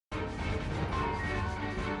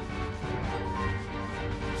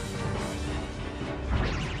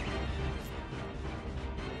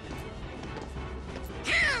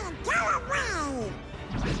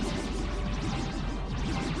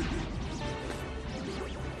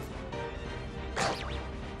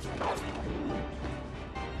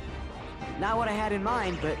Not what I had in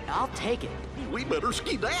mind, but I'll take it. We better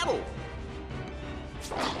skedaddle.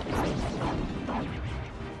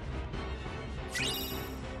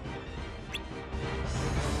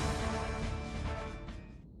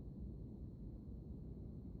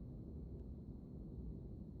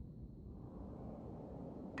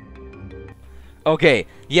 Okay,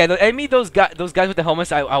 yeah, the enemy, those guys with the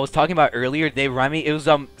helmets I was talking about earlier, they remind me. It was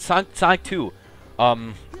Sonic 2,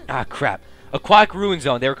 crap, Aquatic Ruin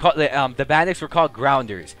Zone. They were called the bandits were called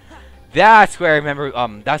Grounders. That's where I remember.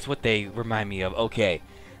 That's what they remind me of. Okay,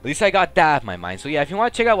 at least I got that out of my mind. So yeah, if you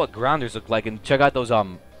want to check out what Grounders look like and check out those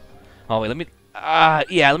oh wait, let me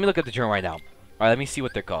look at the journal right now. All right, let me see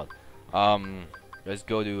what they're called. Let's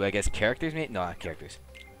go to, I guess, characters. Maybe no, not characters.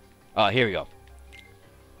 Here we go.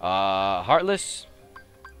 Heartless.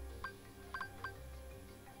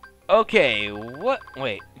 Okay, what?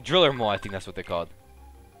 Wait, Driller Mole, I think that's what they're called.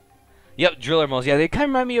 Yep, Driller Moles. Yeah, they kind of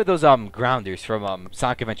remind me of those Grounders from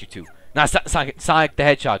Sonic Adventure 2. Not Sonic the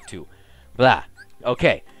Hedgehog 2. Blah.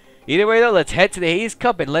 Okay. Either way though, let's head to the Hades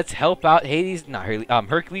Cup and let's help out Hercules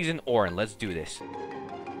and Auron. Let's do this.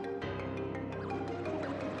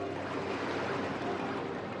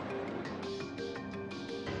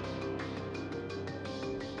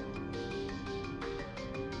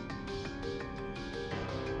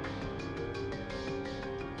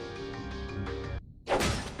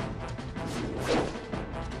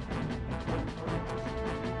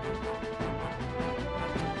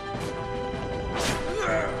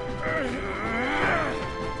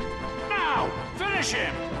 Now, finish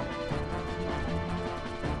him!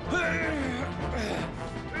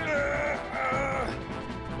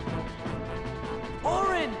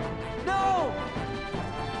 Auron! No!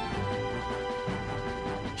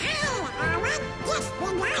 Hi, Auron. This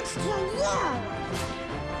belongs to you.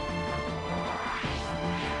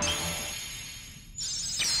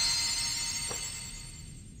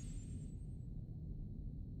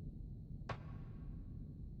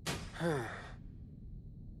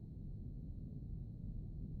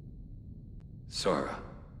 Sora.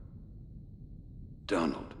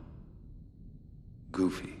 Donald.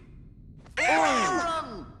 Goofy.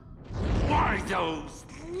 Why those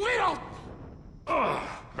little... Ugh.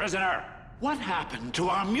 Prisoner, what happened to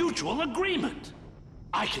our mutual agreement?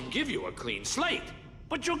 I can give you a clean slate,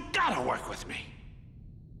 but you gotta work with me.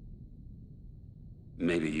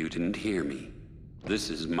 Maybe you didn't hear me. This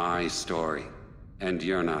is my story, and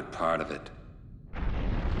you're not part of it.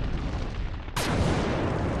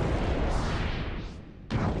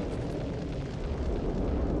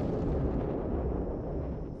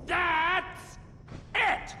 That's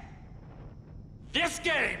it! This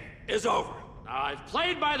game is over. I've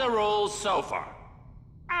played by the rules so far.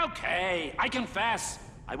 Okay, I confess.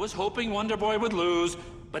 I was hoping Wonder Boy would lose,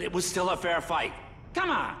 but it was still a fair fight. Come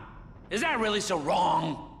on. Is that really so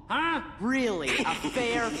wrong? Huh? Really, a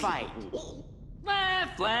fair fight.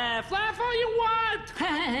 Laugh, laugh, laugh all you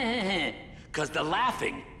want. Because the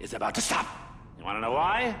laughing is about to stop. You want to know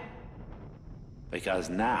why? Because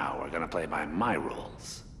now we're going to play by my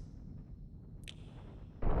rules.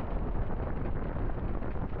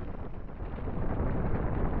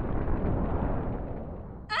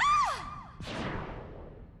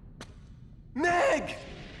 Meg!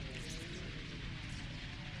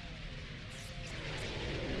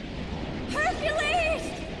 Hercules!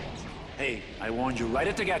 Hey, I warned you right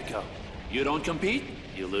at the get-go. You don't compete,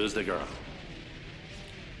 you lose the girl.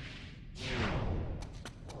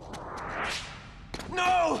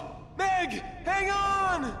 No! Meg! Hang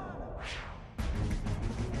on!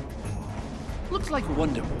 Looks like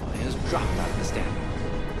Wonder Boy has dropped out of the standings.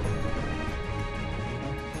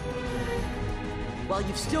 Well,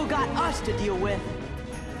 you've still got us to deal with.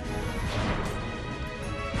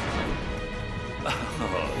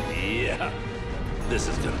 Oh, yeah. This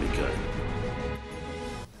is gonna be good.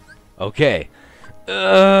 Okay.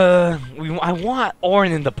 I want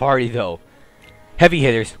Auron in the party though. Heavy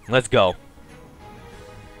hitters, let's go.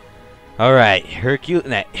 All right, Hercules.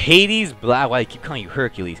 Hades. Blah. Why I keep calling you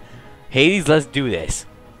Hercules? Hades. Let's do this.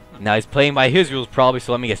 Now he's playing by his rules probably,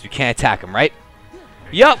 so let me guess. We can't attack him, right?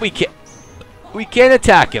 Yup, we can. We can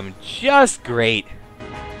attack him. Just great.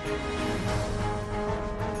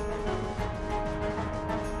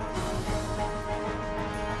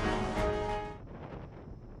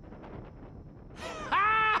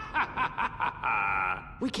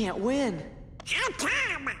 We can't win. How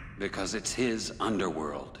come? Because it's his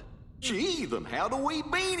underworld. Gee, then how do we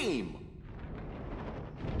beat him?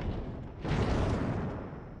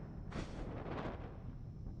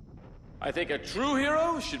 I think a true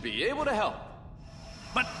hero should be able to help.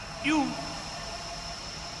 But you...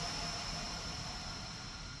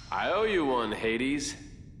 I owe you one, Hades.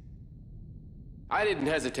 I didn't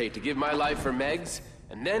hesitate to give my life for Meg's,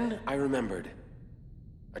 and then I remembered.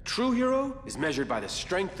 A true hero is measured by the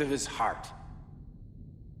strength of his heart.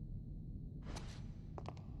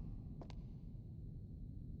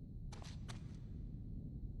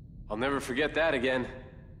 I'll never forget that again.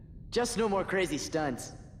 Just no more crazy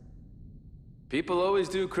stunts. People always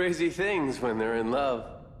do crazy things when they're in love.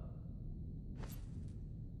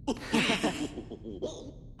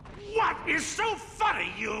 What is so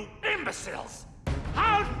funny, you imbeciles?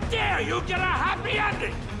 How dare you get a happy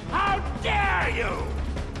ending? How dare you?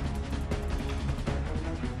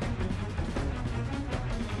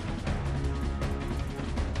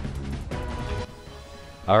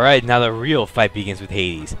 Alright, now the real fight begins with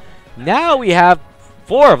Hades. Now we have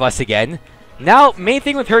 4 of us again. Now, main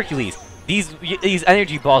thing with Hercules. These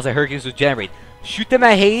energy balls that Hercules will generate. Shoot them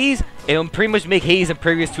at Hades, it'll pretty much make Hades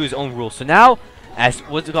impervious to his own rules. So now,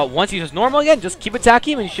 once he's just normal again, just keep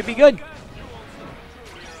attacking him and he should be good.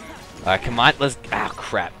 Alright, come on, let's... Ah,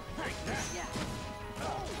 crap.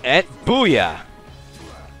 And booyah!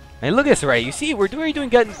 And look at this already. You see, we're doing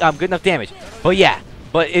good enough damage. But yeah,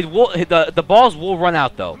 but it will... The balls will run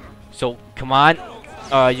out, though. So, come on.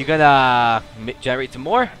 You're gonna generate some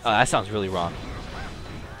more? That sounds really wrong.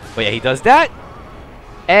 But yeah, he does that.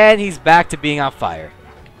 And he's back to being on fire.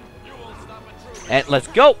 And let's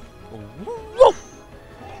go. Whoa!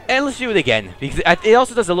 And let's do it again. Because it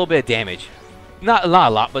also does a little bit of damage. Not a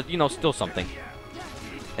lot, but, you know, still something.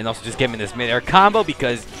 And also just get him in this mid-air combo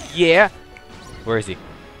because, yeah. Where is he?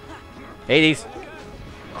 Hades.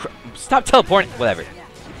 Stop teleporting. Whatever.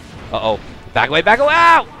 Uh-oh. Back away, back away.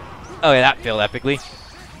 Ow! Oh, yeah, that failed epically.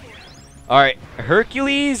 Alright.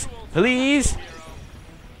 Hercules, please.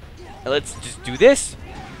 Let's just do this.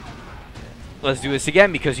 Let's do this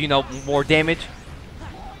again because, you know, more damage.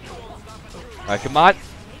 Alright, come on.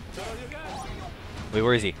 Wait,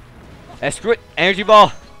 where is he? Screw it. Energy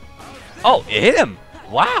ball. Oh, it hit him.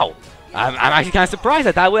 Wow. I'm actually kind of surprised.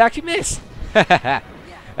 I thought it would actually miss.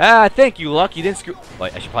 Thank you, Luck. You didn't screw...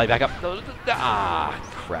 Wait, I should probably back up. Ah,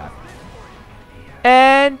 crap.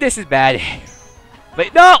 And this is bad.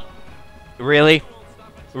 Wait, no! Really?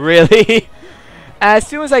 Really? As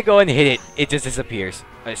soon as I go and hit it, it just disappears.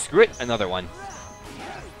 Screw it. Another one.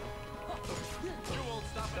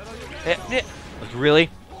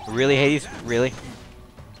 Really? Really, Hades? Really?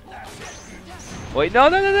 Wait, no!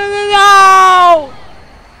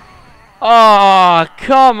 Oh,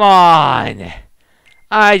 come on!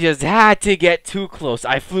 I just had to get too close.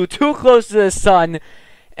 I flew too close to the sun,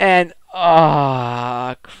 and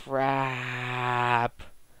crap.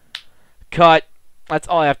 Cut. That's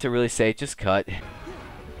all I have to really say. Just cut.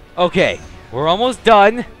 Okay, we're almost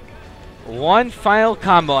done. One final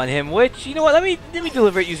combo on him, which, you know what? Let me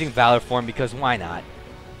deliver it using Valor Form because why not?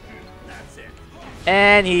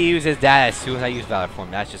 And he uses that as soon as I use Valor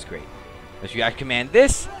Form. That's just great. Let's you guys command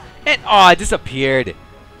this, and it disappeared.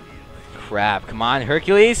 Crap! Come on,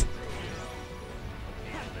 Hercules.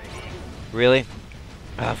 Really?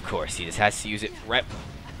 Of course, he just has to use it right.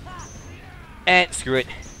 And screw it.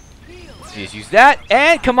 Just use that,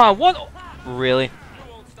 and come on, one. Really?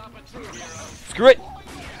 Screw it.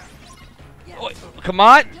 Oh, come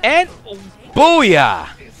on, and booyah!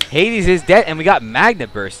 Hades is dead, and we got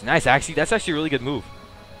Magnet Burst. Nice, actually, that's actually a really good move.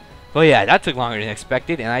 But yeah, that took longer than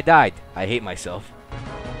expected, and I died. I hate myself.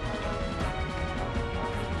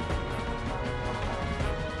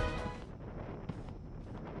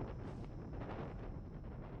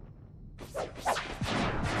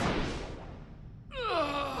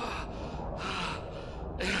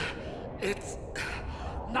 It's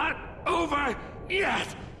not over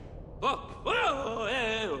yet.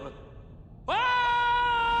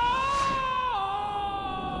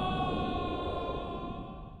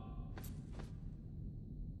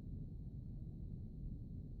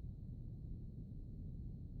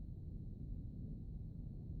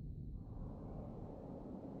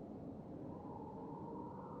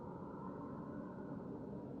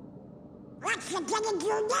 What's he gonna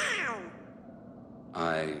do now?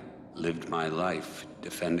 I lived my life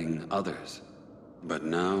defending others. But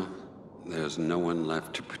now, there's no one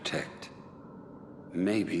left to protect.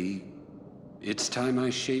 Maybe it's time I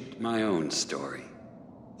shaped my own story.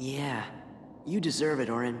 Yeah, you deserve it,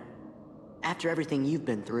 Orin. After everything you've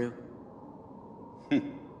been through.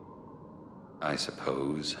 I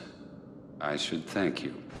suppose I should thank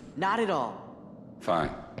you. Not at all.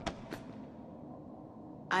 Fine.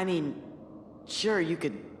 I mean, sure, you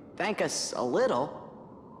could thank us a little.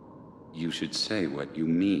 You should say what you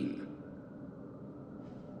mean.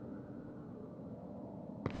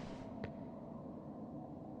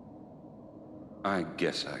 I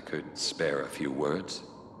guess I could spare a few words.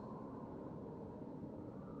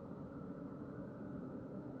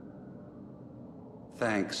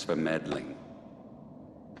 Thanks for meddling.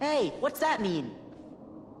 Hey, what's that mean?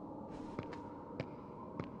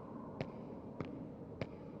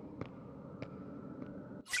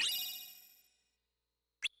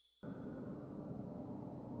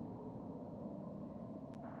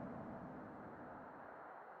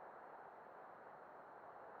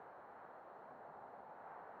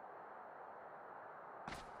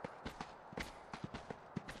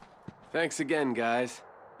 Thanks again, guys.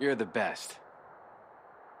 You're the best.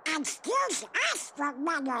 Excuse us for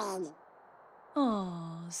meddling.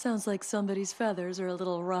 Oh, sounds like somebody's feathers are a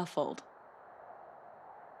little ruffled.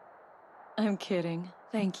 I'm kidding.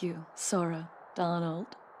 Thank you, Sora, Donald,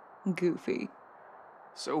 Goofy.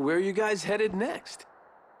 So where are you guys headed next?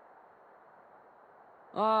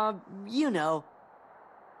 You know.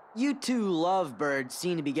 You two lovebirds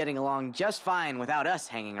seem to be getting along just fine without us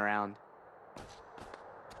hanging around.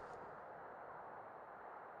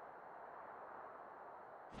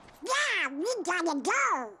 Yeah, we gotta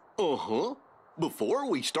go. Uh-huh. Before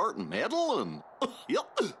we start meddling.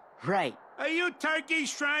 Yep. Right. Are you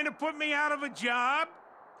turkeys trying to put me out of a job?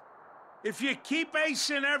 If you keep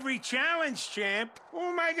acing every challenge, champ, who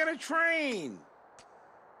am I gonna train?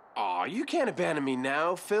 Aw, you can't abandon me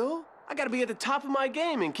now, Phil. I gotta be at the top of my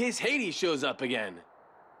game in case Hades shows up again.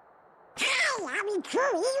 Hey, are we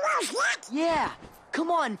true heroes yet? Yeah.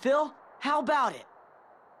 Come on, Phil. How about it?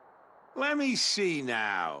 Let me see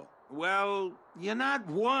now. Well, you're not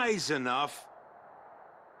wise enough.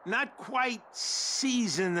 Not quite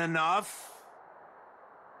seasoned enough.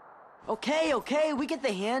 Okay, we get the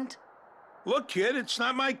hint. Look, kid, it's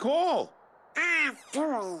not my call. Ah,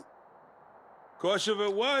 phooey. 'Cause if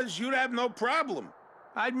it was, you'd have no problem.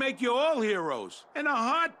 I'd make you all heroes in a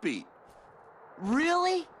heartbeat.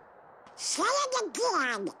 Really? Say it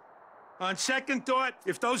again. On second thought,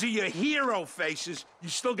 if those are your hero faces, you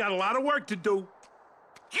still got a lot of work to do.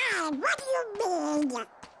 Hey, what do you mean?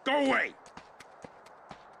 Go away.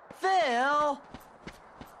 Phil!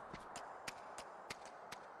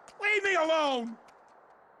 Leave me alone.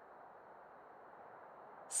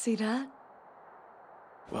 See that?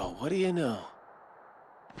 Well, what do you know?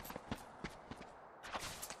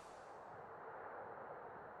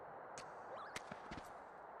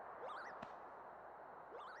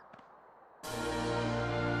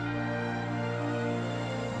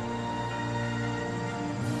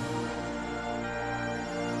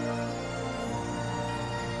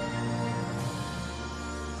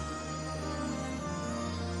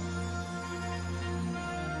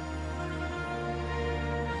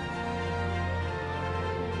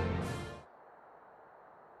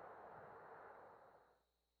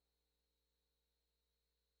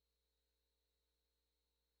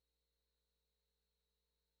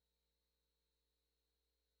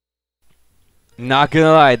 Not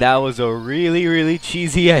gonna lie, that was a really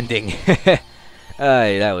cheesy ending.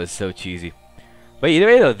 That was so cheesy. But either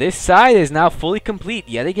way though, this side is now fully complete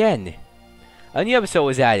yet again. A new episode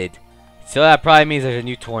was added, so that probably means there's a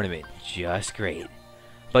new tournament. Just great.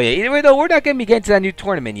 But yeah, either way though, we're not gonna be getting to that new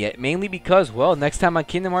tournament yet, mainly because, well, next time on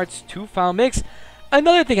Kingdom Hearts 2 Final Mix,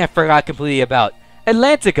 another thing I forgot completely about,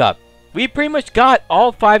 Atlantica. We pretty much got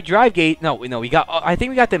all 5 drive gauge. No, we got. I think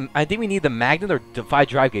we got the. I think we need the magnet or the 5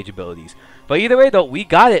 drive gauge abilities. But either way though, we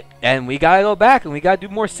got it, and we gotta go back and we gotta do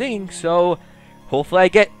more singing. So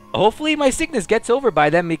hopefully my sickness gets over by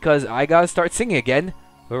then because I gotta start singing again.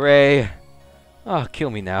 Hooray! Oh, kill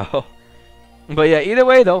me now. But yeah, either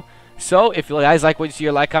way though. So if you guys like what you see,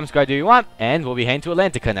 your like, comment, subscribe, do you want, and we'll be heading to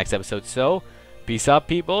Atlantica next episode. So peace out,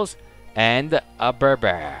 peoples, and a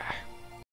brr.